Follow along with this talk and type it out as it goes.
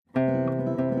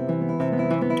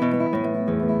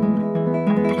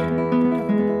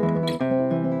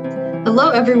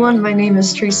Hello, everyone. My name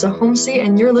is Teresa Homsey,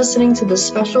 and you're listening to the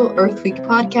special Earth Week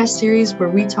podcast series where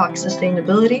we talk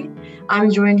sustainability.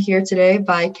 I'm joined here today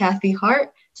by Kathy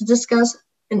Hart to discuss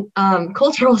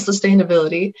cultural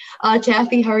sustainability.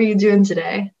 Kathy, how are you doing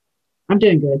today? I'm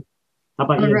doing good. How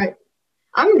about you? All right.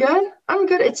 I'm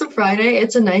good. It's a Friday.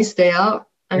 It's a nice day out.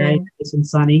 Nice and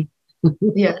sunny.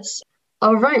 Yes.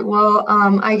 All right. Well,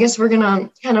 I guess we're going to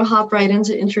kind of hop right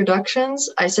into introductions.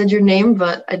 I said your name,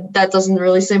 but that doesn't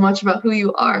really say much about who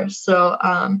you are. So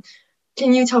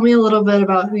can you tell me a little bit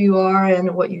about who you are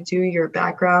and what you do, your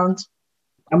background?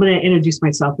 I'm going to introduce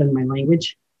myself in my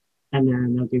language, and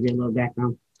then I'll give you a little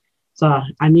background. So,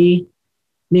 Ani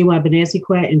Niwa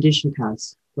Benesiqua and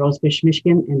Dishikas, Rosebush,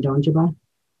 Michigan, and Donjaba,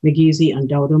 McGeezy, and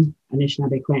Dodom,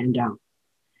 Anishinaabe, and Down.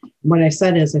 What I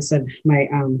said my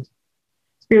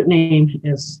spirit name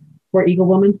is War Eagle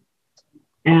Woman,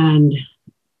 and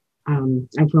I'm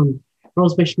from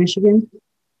Rosebush, Michigan,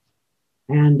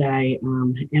 and I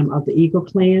am of the Eagle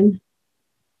Clan,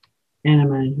 and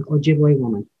I'm an Ojibwe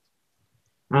woman.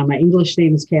 My English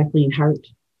name is Kathleen Hart.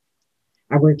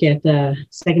 I work at the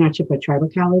Saginaw Chippewa Tribal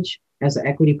College as an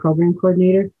equity program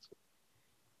coordinator.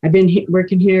 I've been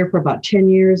working here for about 10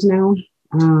 years now.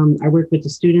 I work with the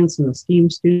students in the STEAM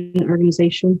student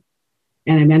organization,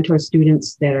 and I mentor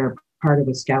students that are part of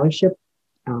a scholarship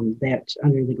that's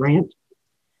under the grant.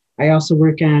 I also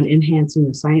work on enhancing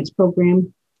the science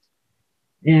program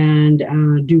and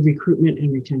do recruitment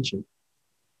and retention.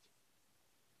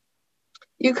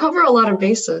 You cover a lot of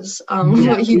bases,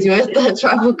 what you do at the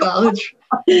tribal college.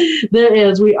 There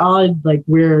is, we all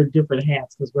wear different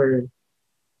hats because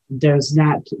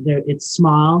it's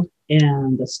small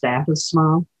and the staff is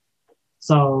small.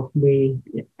 So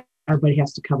everybody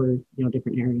has to cover,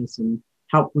 different areas and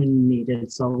help when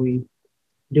needed. So we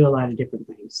do a lot of different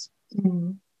things.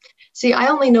 Mm-hmm. See, I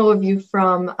only know of you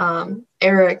from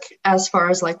Eric as far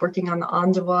as working on the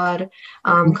Ondawad,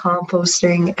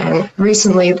 composting, and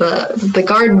recently the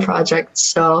garden project.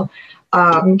 So,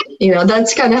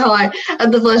 that's kind of how I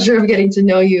had the pleasure of getting to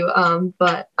know you.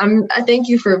 But I thank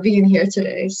you for being here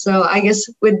today. So I guess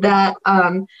with that,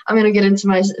 I'm going to get into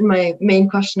my main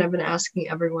question I've been asking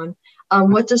everyone.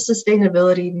 What does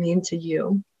sustainability mean to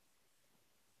you?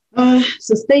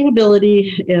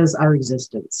 Sustainability is our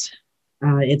existence.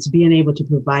 It's being able to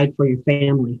provide for your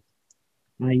family.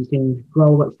 You can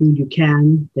grow what food you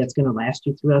can that's going to last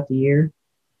you throughout the year.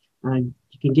 You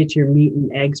can get your meat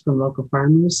and eggs from local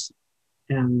farmers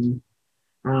and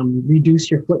reduce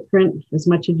your footprint as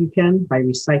much as you can by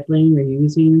recycling,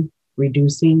 reusing,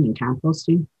 reducing, and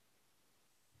composting.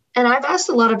 And I've asked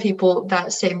a lot of people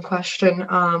that same question.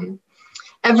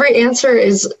 Every answer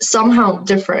is somehow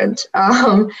different.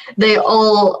 They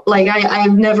all,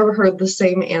 I've never heard the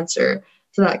same answer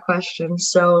to that question.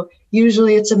 So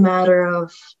usually it's a matter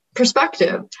of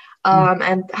perspective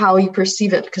and how you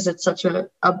perceive it, because it's such a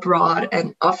broad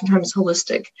and oftentimes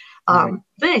holistic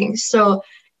thing. So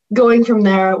going from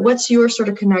there, what's your sort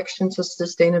of connection to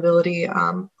sustainability?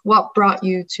 What brought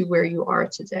you to where you are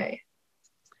today?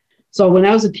 So when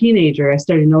I was a teenager, I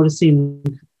started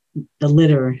noticing the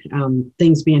litter,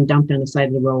 things being dumped on the side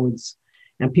of the roads,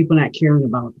 and people not caring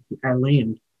about our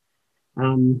land.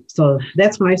 So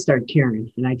that's when I started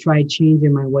caring, and I tried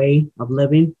changing my way of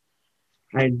living.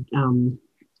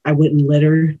 I wouldn't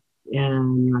litter,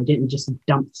 and I didn't just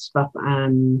dump stuff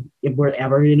on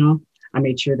wherever, I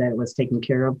made sure that it was taken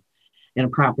care of in a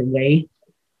proper way.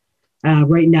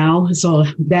 Right now, so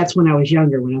that's when I was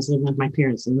younger, when I was living with my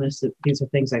parents, and these are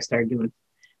things I started doing.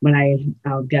 When I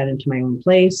got into my own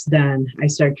place, then I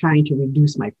started trying to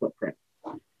reduce my footprint.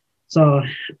 So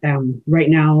right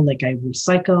now, I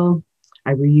recycle,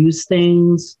 I reuse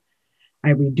things, I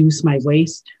reduce my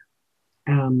waste.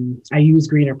 I use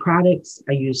greener products,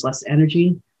 I use less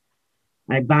energy.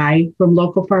 I buy from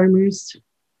local farmers,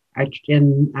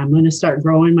 and I'm going to start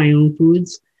growing my own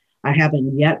foods. I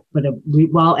haven't yet, but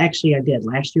actually I did.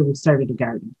 Last year we started a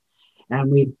garden,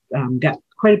 and we got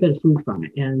quite a bit of food from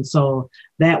it. And so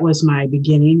that was my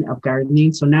beginning of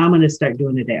gardening. So now I'm going to start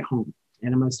doing it at home,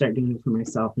 and I'm going to start doing it for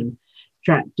myself and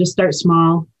just start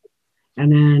small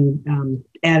and then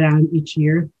add on each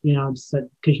year, because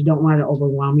you don't want to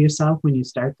overwhelm yourself when you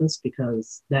start this,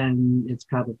 because then it's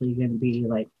probably going to be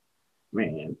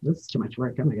man, this is too much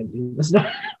work. I'm not going to do this.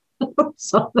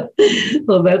 so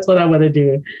that's what I want to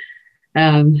do.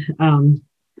 And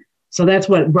so that's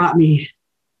what brought me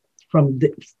from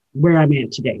where I'm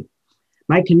at today.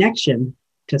 My connection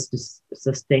to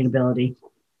sustainability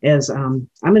is I'm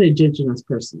an Indigenous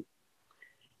person,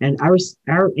 and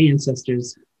our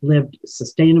ancestors lived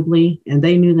sustainably, and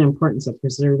they knew the importance of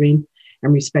preserving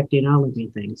and respecting all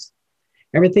living things.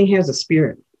 Everything has a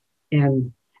spirit,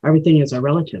 and everything is our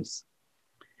relatives.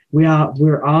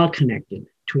 We're all connected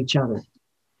to each other,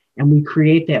 and we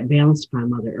create that balance upon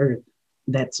Mother Earth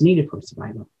that's needed for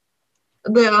survival.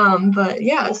 But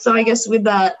yeah, so I guess with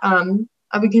that,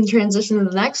 we can transition to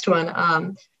the next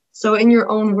one. So in your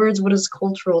own words, what does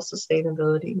cultural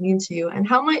sustainability mean to you? And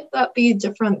how might that be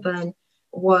different than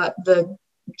what the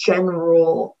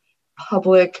general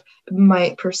public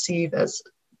might perceive as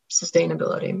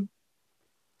sustainability?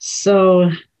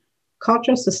 So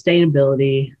cultural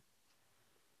sustainability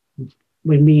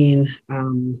would mean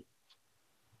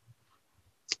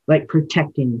like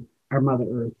protecting our Mother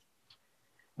Earth,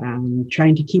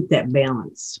 trying to keep that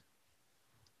balance,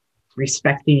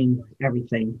 respecting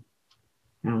everything,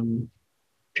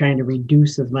 trying to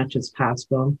reduce as much as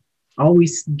possible.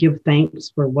 Always give thanks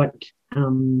for what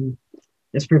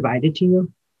is provided to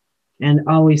you, and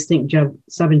always think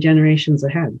 7 generations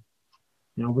ahead.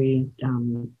 You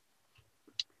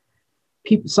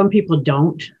know, some people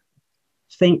don't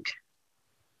think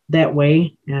that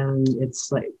way, and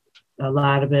it's like a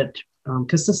lot of it,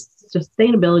 because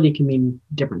sustainability can mean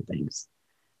different things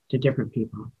to different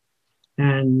people,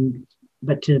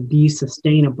 but to be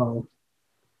sustainable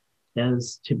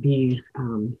is to be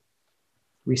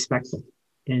respectful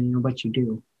in what you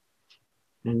do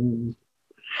and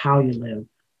how you live,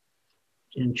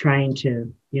 and trying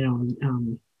to,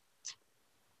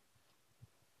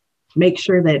 make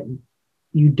sure that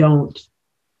you don't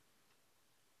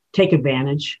take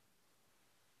advantage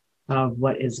of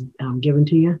what is given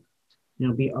to you.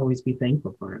 Always be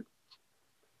thankful for it,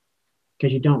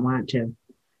 because you don't want to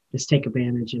just take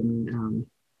advantage and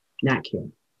not care.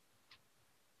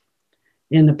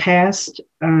 In the past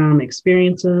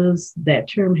experiences, that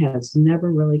term has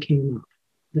never really came up.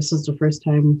 This is the first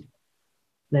time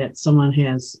that someone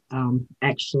has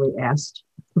actually asked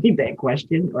me that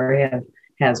question, or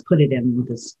has put it in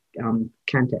this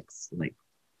context, like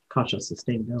cultural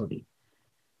sustainability.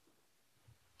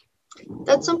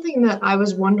 That's something that I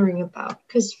was wondering about,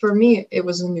 because for me, it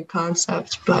was a new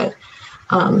concept, but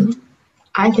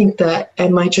I think that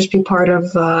it might just be part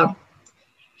of, I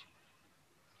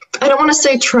don't want to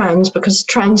say trends, because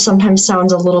trend sometimes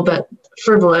sounds a little bit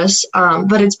frivolous,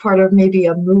 but it's part of maybe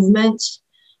a movement.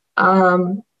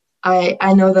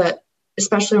 I know that,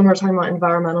 especially when we're talking about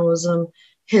environmentalism,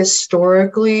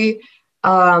 historically,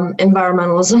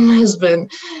 environmentalism has been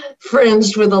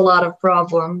fringed with a lot of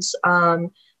problems.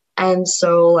 And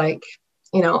so,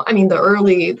 the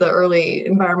early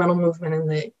environmental movement in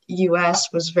the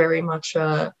US was very much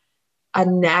a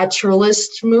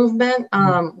naturalist movement,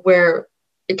 where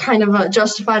it kind of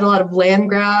justified a lot of land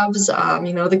grabs,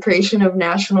 the creation of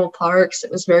national parks.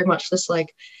 It was very much this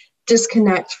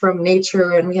disconnect from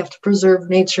nature, and we have to preserve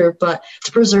nature, but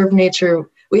to preserve nature,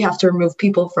 we have to remove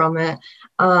people from it.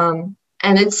 And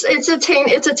it's a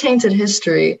tainted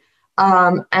history.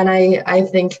 And I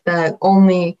think that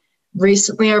only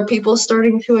recently are people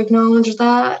starting to acknowledge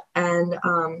that. And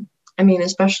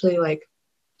especially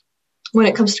when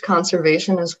it comes to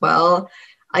conservation as well.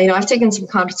 I've taken some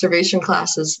conservation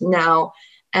classes now,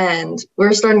 and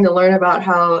we're starting to learn about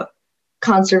how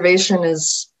conservation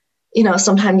is,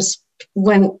 sometimes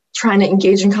when trying to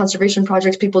engage in conservation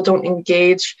projects, people don't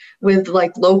engage with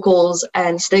locals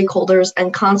and stakeholders,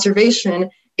 and conservation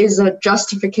is a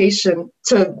justification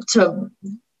to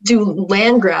do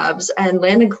land grabs and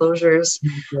land enclosures.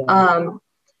 Yeah.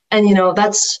 And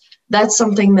that's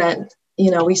something that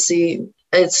we see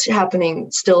it's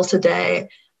happening still today,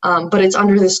 but it's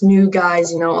under this new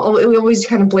guise. We always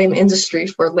kind of blame industry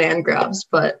for land grabs,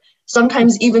 but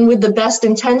sometimes even with the best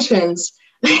intentions,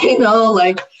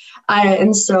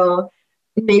 and so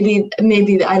maybe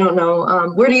I don't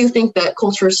know. Where do you think that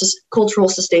cultural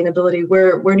sustainability?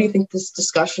 Where do you think this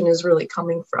discussion is really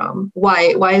coming from?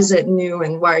 Why is it new,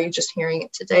 and why are you just hearing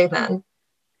it today? Then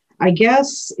I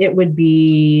guess it would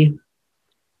be,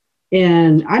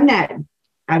 and I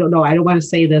don't know. I don't want to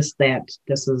say that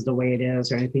this is the way it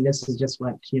is or anything. This is just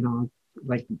what in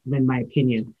my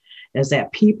opinion, is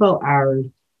that people are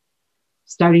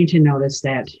starting to notice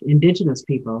that Indigenous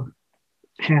people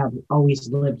have always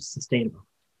lived sustainable.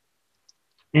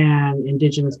 And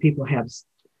Indigenous people have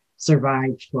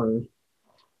survived for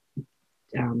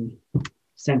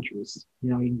centuries,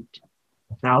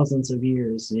 thousands of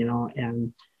years,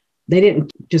 and they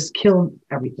didn't just kill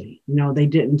everything. They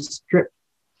didn't strip,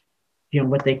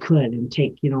 what they could and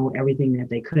take, everything that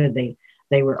they could.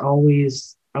 They were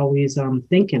always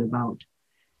thinking about,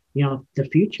 the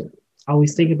future,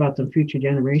 always thinking about the future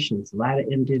generations. A lot of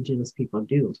Indigenous people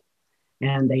do.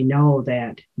 And they know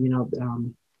that,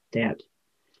 that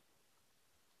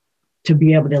to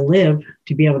be able to live,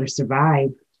 to be able to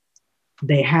survive,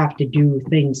 they have to do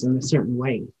things in a certain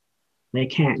way. They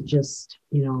can't just,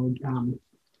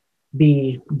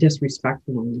 be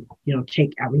disrespectful and,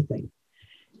 take everything.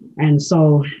 And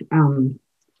so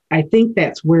I think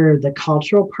that's where the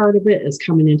cultural part of it is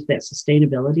coming into that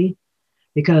sustainability,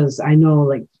 because I know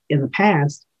like in the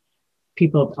past,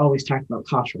 people have always talked about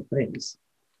cultural things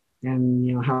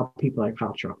and, how people are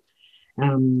cultural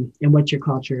and what your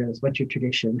culture is, what your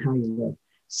tradition, how you live.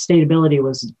 Sustainability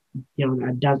was,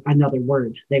 another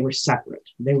word. They were separate.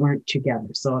 They weren't together.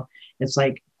 So it's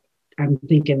like, I'm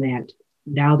thinking that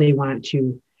now they want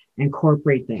to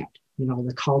incorporate that,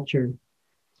 the culture,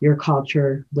 your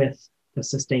culture with the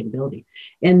sustainability.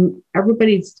 And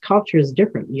everybody's culture is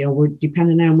different, we're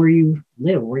depending on where you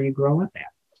live, where you grow up at.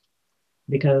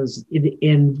 Because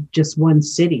in just one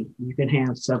city, you can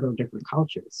have several different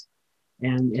cultures.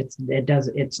 And it's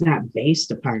not based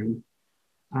upon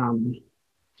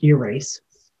your race.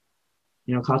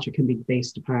 Culture can be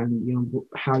based upon,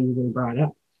 how you were brought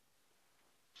up.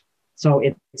 So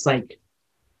it's like,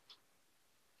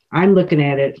 I'm looking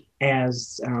at it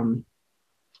as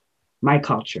my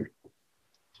culture.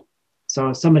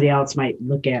 So somebody else might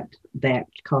look at that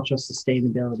cultural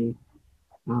sustainability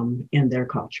in their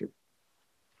culture.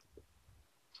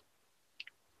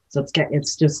 So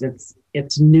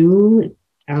it's new,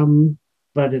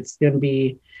 but it's going to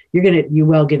be, you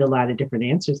will get a lot of different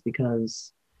answers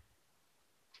because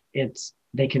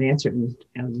they can answer it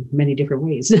in many different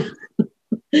ways.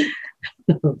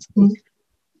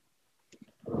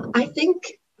 I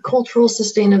think cultural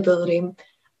sustainability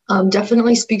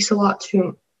definitely speaks a lot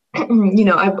to,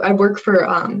 I work for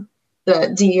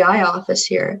the DEI office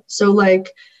here. So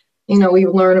we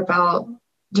learn about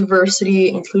diversity,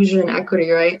 inclusion, and equity,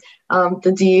 right?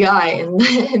 The DEI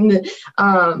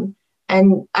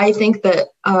and I think that,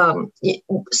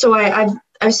 so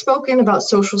I've spoken about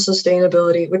social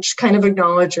sustainability, which kind of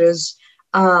acknowledges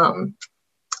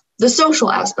the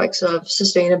social aspects of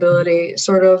sustainability,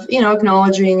 sort of,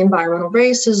 acknowledging environmental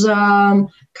racism,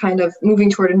 kind of moving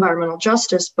toward environmental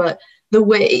justice, but the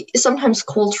way sometimes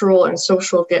cultural and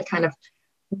social get kind of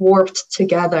warped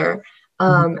together.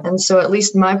 And so at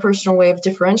least my personal way of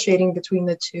differentiating between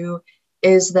the two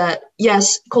is that,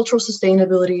 yes, cultural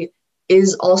sustainability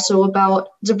is also about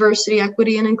diversity,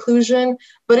 equity, and inclusion,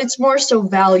 but it's more so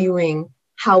valuing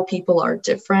how people are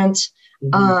different.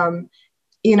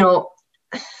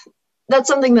 That's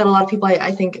something that a lot of people,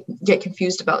 I think, get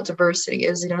confused about diversity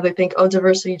is, they think, oh,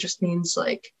 diversity just means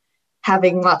like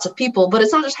having lots of people, but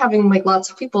it's not just having like lots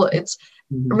of people, it's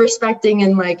respecting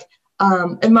and like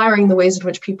admiring the ways in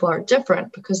which people are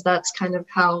different, because that's kind of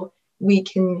how we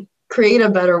can create a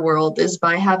better world, is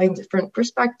by having different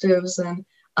perspectives and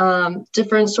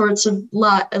different sorts of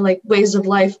ways of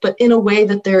life, but in a way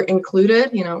that they're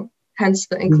included, hence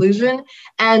the inclusion,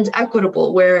 and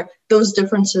equitable, where those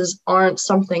differences aren't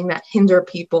something that hinder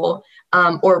people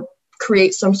or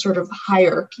create some sort of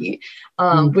hierarchy,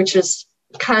 which is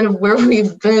kind of where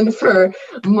we've been for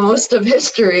most of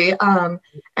history.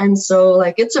 And so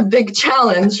it's a big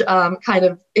challenge kind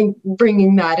of in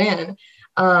bringing that in,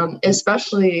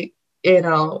 especially, I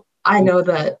know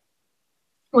that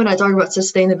when I talk about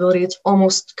sustainability, it's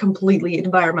almost completely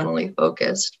environmentally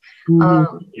focused.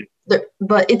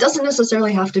 But it doesn't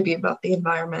necessarily have to be about the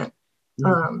environment,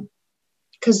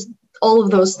 because all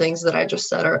of those things that I just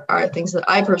said are things that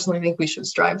I personally think we should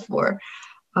strive for.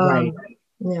 Right.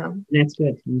 Yeah. That's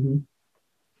good. And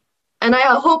I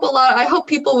hope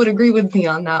people would agree with me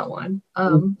on that one.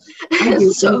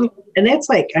 So, and that's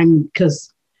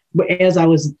because as I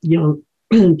was,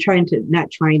 not trying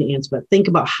to answer, but think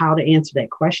about how to answer that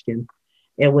question.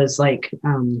 It was like,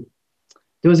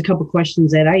 there was a couple of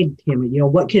questions that I came at,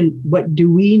 what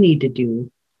do we need to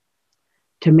do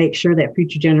to make sure that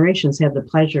future generations have the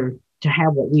pleasure to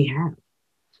have what we have?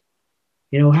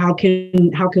 How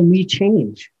can we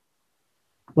change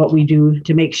what we do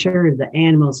to make sure the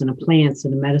animals and the plants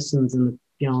and the medicines and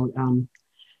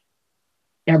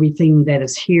everything that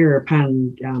is here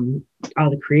upon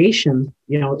the creation,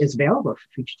 is available for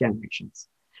future generations?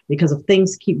 Because if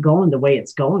things keep going the way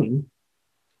it's going,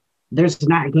 there's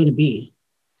not going to be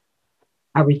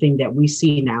everything that we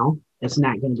see now is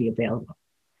not going to be available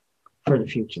for the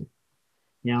future.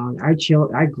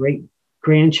 Our great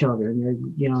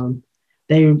grandchildren,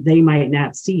 they might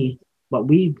not see what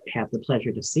we have the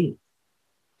pleasure to see.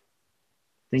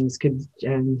 Things could,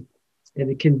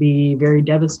 it can be very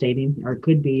devastating, or it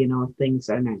could be, if things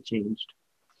are not changed.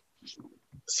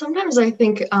 Sometimes I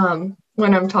think when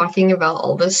I'm talking about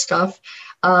all this stuff,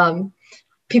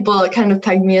 people kind of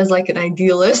peg me as like an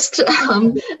idealist,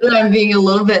 that I'm being a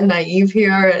little bit naive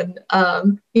here.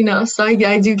 And, so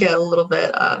I do get a little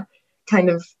bit kind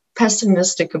of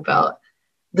pessimistic about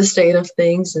the state of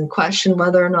things and question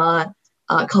whether or not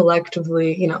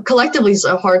collectively, collectively is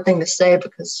a hard thing to say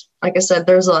because, like I said,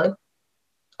 there's a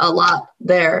lot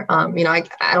there.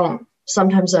 I don't,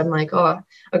 sometimes I'm like, oh,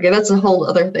 okay, that's a whole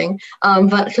other thing.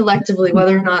 But collectively,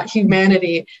 whether or not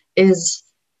humanity is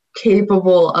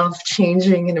capable of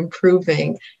changing and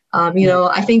improving,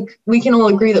 I think we can all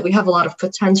agree that we have a lot of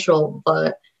potential,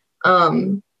 but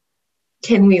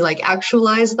can we like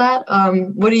actualize that?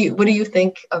 What do you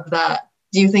think of that?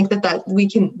 Do you think that we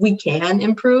can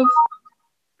improve?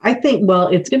 I think, well,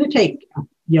 it's going to take,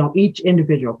 each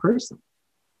individual person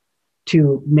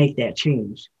to make that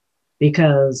change,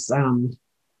 because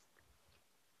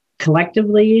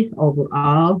collectively,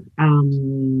 overall,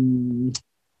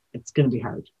 it's going to be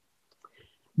hard,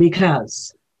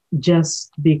 because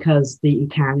the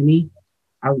economy,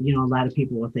 a lot of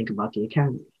people will think about the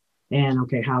economy and,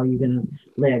 okay, how are you going to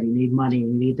live? You need money, you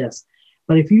need this.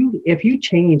 But if you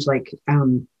change, like,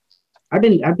 I've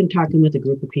been talking with a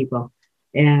group of people,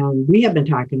 and we have been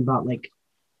talking about like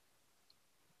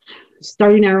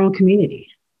starting our own community,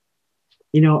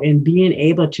 and being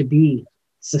able to be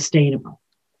sustainable,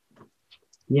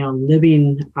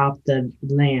 living off the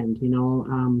land,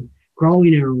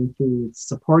 growing our own foods,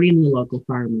 supporting the local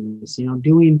farmers,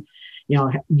 doing,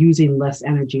 using less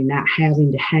energy, not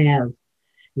having to have,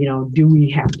 do we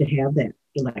have to have that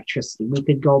electricity? We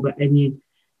could go, but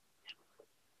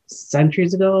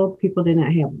centuries ago, people did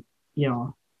not have,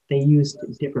 they used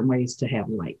different ways to have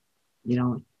light,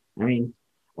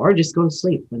 or just go to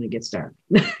sleep when it gets dark.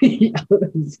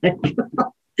 It's like,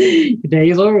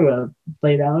 days over,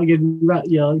 lay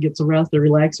down, get some rest or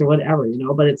relax or whatever,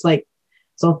 but it's like,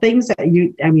 so things that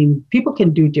people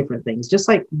can do different things, just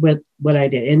like with what I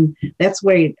did. And that's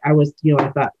why I was, I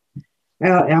thought,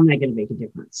 well, I'm not going to make a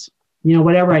difference.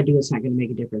 Whatever I do, it's not going to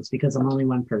make a difference because I'm only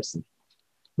one person.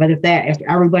 But if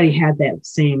everybody had that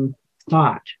same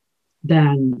thought,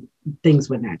 then things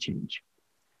would not change.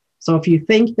 So if you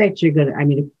think that you're going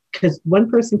to, because one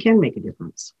person can make a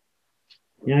difference.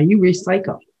 You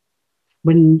recycle.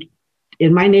 When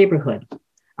in my neighborhood,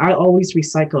 I always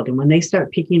recycled. And when they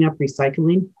start picking up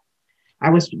recycling, I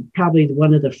was probably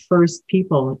one of the first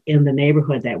people in the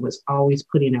neighborhood that was always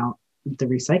putting out the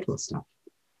recycled stuff.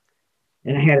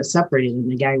 And I had it separated. And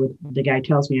the guy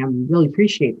tells me, I really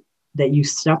appreciate that you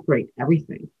separate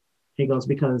everything. He goes,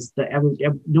 because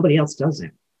nobody else does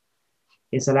it.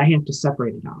 He said, I have to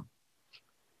separate it out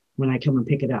when I come and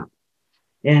pick it up.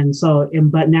 And so,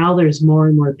 but now there's more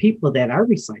and more people that are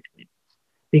recycling,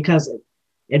 because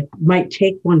it might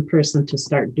take one person to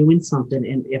start doing something.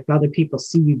 And if other people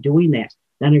see you doing that,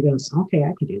 then they're going to say, okay,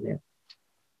 I can do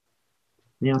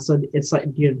that. So it's like,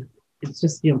 it's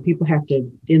just, people have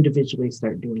to individually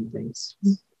start doing things.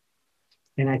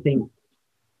 And I think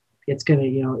it's going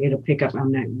to, it'll pick up.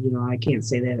 I'm not, I can't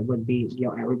say that it would be,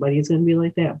 everybody's going to be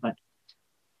like that, but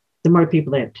the more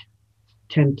people that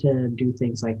tend to do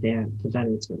things like that, the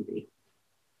better it's going to be.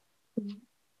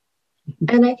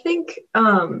 And I think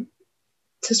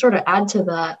to sort of add to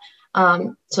that,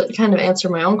 to kind of answer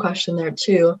my own question there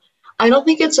too, I don't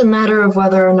think it's a matter of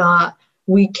whether or not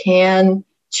we can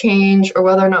change or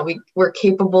whether or not we're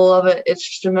capable of it. It's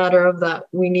just a matter of that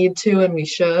we need to and we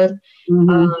should.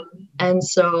 And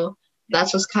so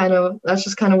that's just kind of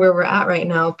where we're at right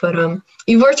now. But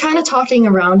you were kind of talking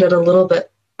around it a little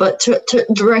bit, but to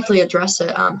directly address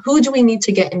it, who do we need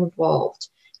to get involved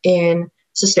in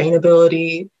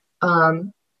sustainability,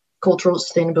 cultural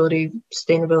sustainability?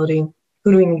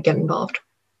 Who do we need to get involved?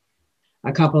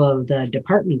 A couple of the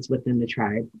departments within the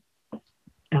tribe,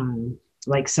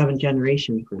 like Seventh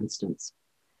Generation, for instance.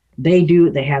 They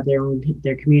have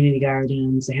their community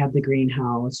gardens, they have the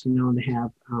greenhouse, they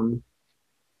have,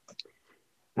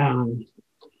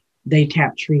 they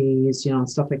tap trees,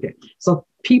 stuff like that. So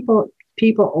people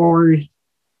or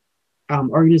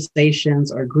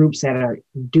organizations or groups that are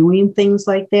doing things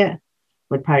like that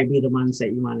would probably be the ones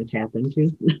that you want to tap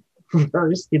into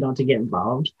first, to get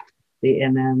involved.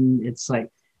 And then it's like,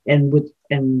 and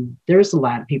there's a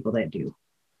lot of people that do.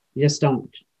 You just don't.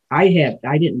 I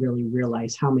didn't really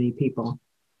realize how many people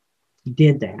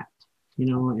did that,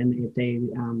 and if they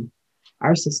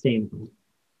are sustainable.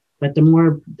 But the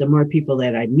more people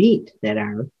that I meet that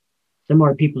are, the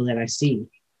more people that I see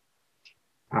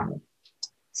are.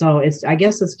 So I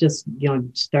guess it's just,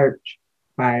 start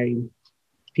by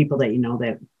people that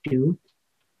that do,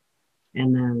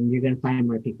 and then you're going to find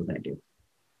more people that do.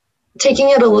 Taking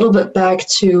it a little bit back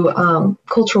to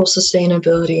cultural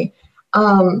sustainability,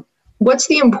 what's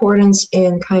the importance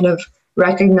in kind of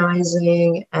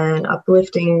recognizing and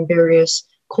uplifting various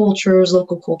cultures,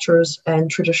 local cultures, and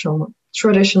traditional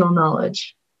traditional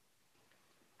knowledge?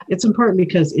 It's important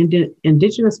because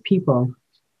indigenous people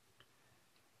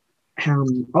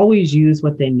always use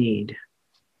what they need,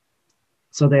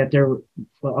 so that there will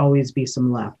always be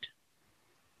some left.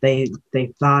 They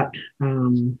thought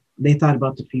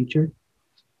about the future.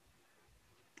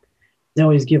 They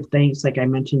always give thanks, like I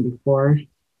mentioned before,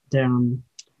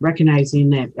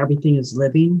 recognizing that everything is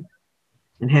living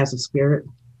and has a spirit.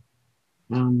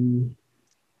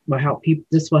 Will help people.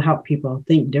 This will help people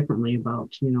think differently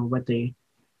about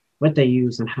what they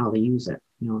use and how they use it.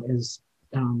 Is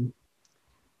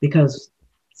because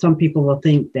some people will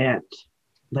think that,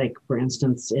 like for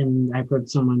instance, I've heard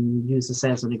someone use this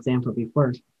as an example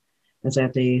before, is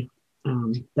that they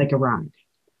like a rock.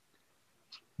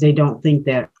 They don't think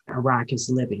that a rock is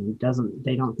living.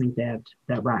 They don't think that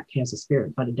rock has a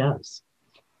spirit, but it does.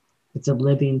 It's a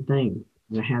living thing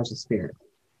and it has a spirit.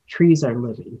 Trees are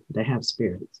living, they have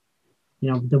spirits.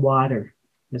 The water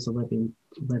is a living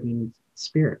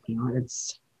spirit.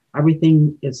 It's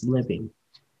everything is living.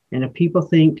 And if people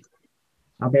think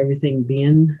of everything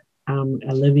being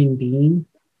a living being,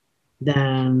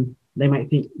 then they might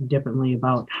think differently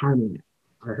about harming it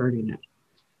or hurting it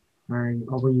or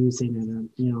overusing it,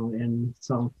 and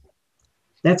so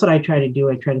that's what I try to do.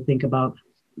 I try to think about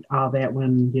all that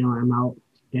when, I'm out,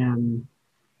 and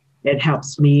it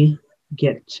helps me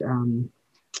it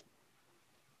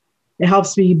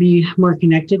helps me be more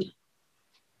connected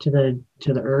to the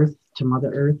earth, to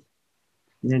Mother Earth,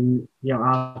 and,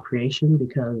 all creation,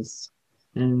 because,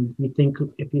 and if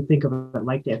you think of it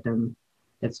like that, then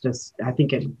it's just, I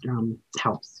think it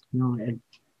helps,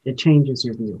 it changes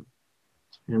your view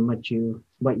and what you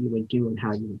would do and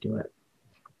how you would do it.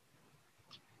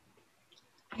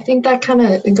 I think that kind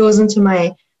of goes into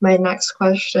my next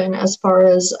question, as far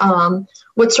as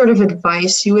what sort of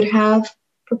advice you would have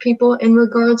for people in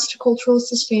regards to cultural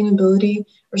sustainability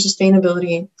or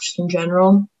sustainability just in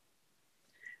general.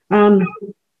 I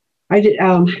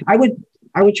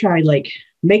would try, like,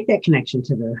 make that connection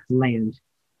to the land.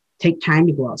 Take time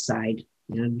to go outside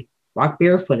and walk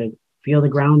barefooted, feel the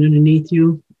ground underneath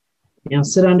you,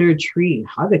 sit under a tree,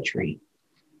 hug a tree,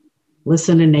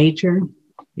 listen to nature,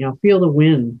 feel the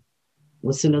wind,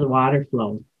 listen to the water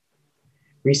flow,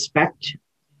 respect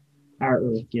our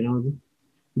earth,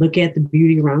 look at the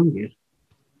beauty around you.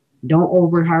 Don't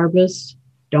over harvest,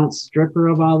 don't strip her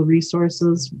of all the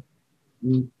resources,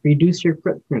 reduce your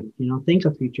footprint, think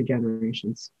of future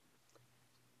generations.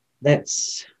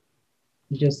 That's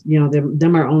just,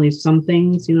 them are only some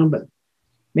things, but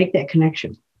make that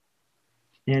connection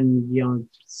and,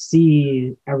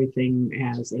 see everything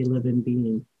as a living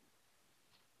being.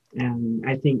 And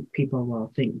I think people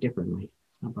will think differently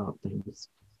about things.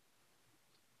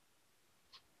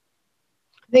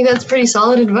 I think that's pretty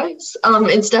solid advice.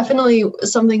 It's definitely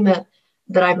something that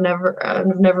I've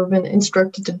never been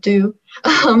instructed to do.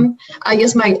 I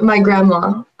guess my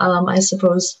grandma, I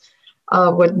suppose,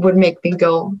 would make me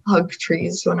go hug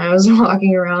trees when I was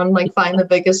walking around, like find the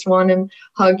biggest one and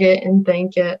hug it and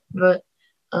thank it. But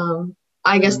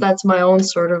I guess that's my own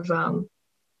sort of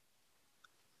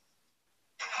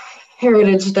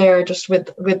heritage there, just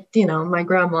with my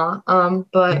grandma.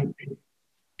 But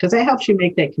because that helps you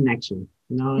make that connection,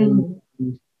 and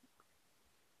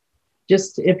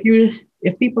just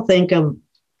if people think of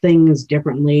things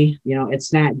differently,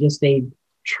 it's not just a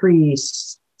tree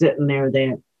sitting there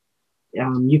that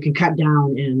you can cut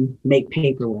down and make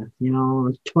paper with,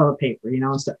 toilet paper,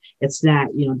 so it's not,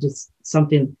 just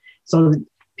something, so that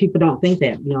people don't think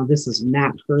that, this is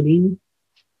not hurting,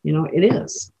 it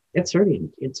is, it's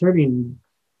hurting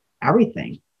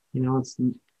everything, it's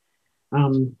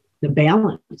the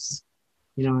balance,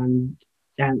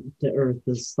 and the earth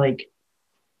is like,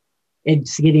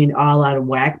 it's getting all out of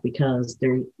whack because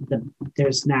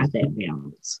there's not that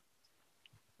balance.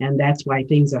 And that's why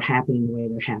things are happening the way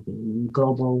they're happening.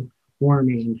 Global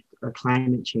warming, or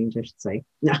climate change, I should say.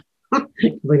 No,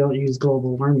 they don't use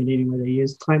global warming anymore. They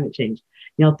use climate change.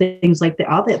 Things like that.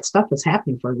 All that stuff is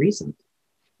happening for a reason.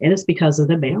 And it's because of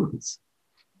the balance.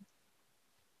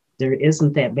 There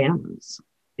isn't that balance.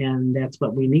 And that's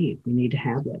what we need. We need to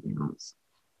have that balance.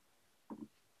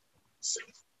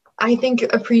 I think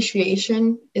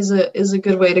appreciation is a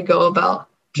good way to go about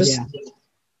just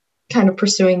kind of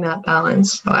pursuing that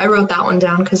balance. So I wrote that one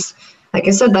down because, like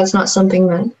I said, that's not something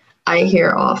that I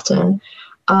hear often.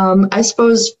 I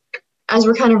suppose as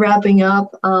we're kind of wrapping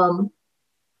up,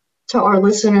 to our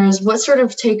listeners, what sort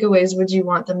of takeaways would you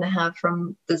want them to have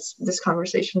from this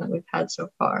conversation that we've had so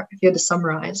far, if you had to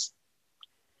summarize?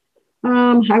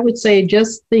 I would say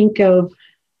just think of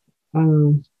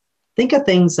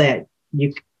things that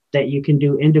that you can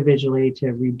do individually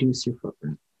to reduce your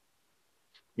footprint,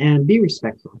 and be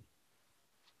respectful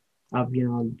of,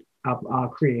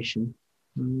 of creation,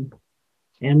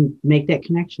 and make that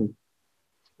connection.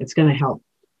 It's going to help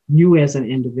you as an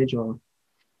individual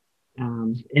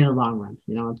in the long run.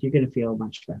 You're going to feel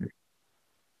much better.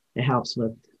 It helps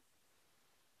with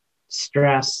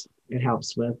stress. It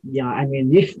helps with,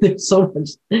 there's so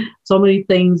many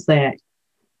things that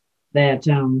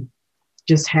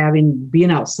just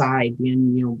being outside,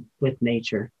 being, with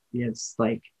nature, it's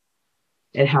like,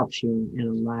 it helps you in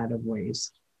a lot of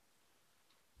ways.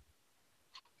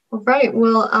 All right.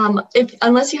 Well,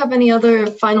 unless you have any other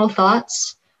final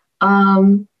thoughts,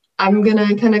 I'm going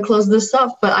to kind of close this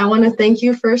up, but I want to thank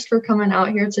you first for coming out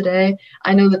here today.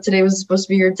 I know that today was supposed to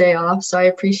be your day off, so I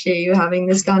appreciate you having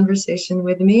this conversation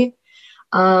with me.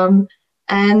 And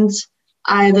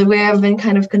the way I've been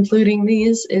kind of concluding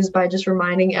these is by just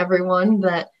reminding everyone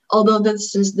that although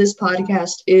this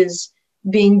podcast is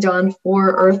being done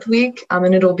for Earth Week,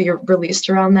 and it'll be released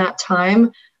around that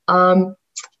time,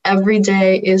 every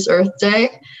day is Earth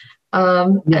Day.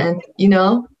 And,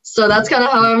 so that's kind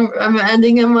of how I'm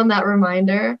ending him on that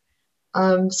reminder.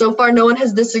 So far, no one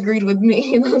has disagreed with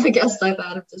me. The guests I've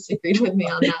had have disagreed with me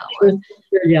on that one.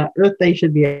 Yeah, Earth Day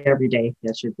should be every day.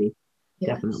 That should be.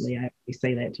 Yes. Definitely. I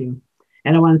say that too.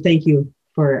 And I want to thank you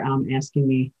for asking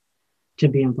me to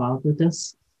be involved with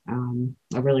this.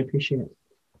 I really appreciate it.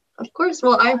 Of course.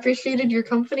 Well, I appreciated your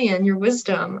company and your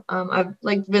wisdom. I've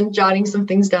been jotting some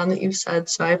things down that you've said,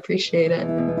 so I appreciate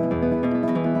it.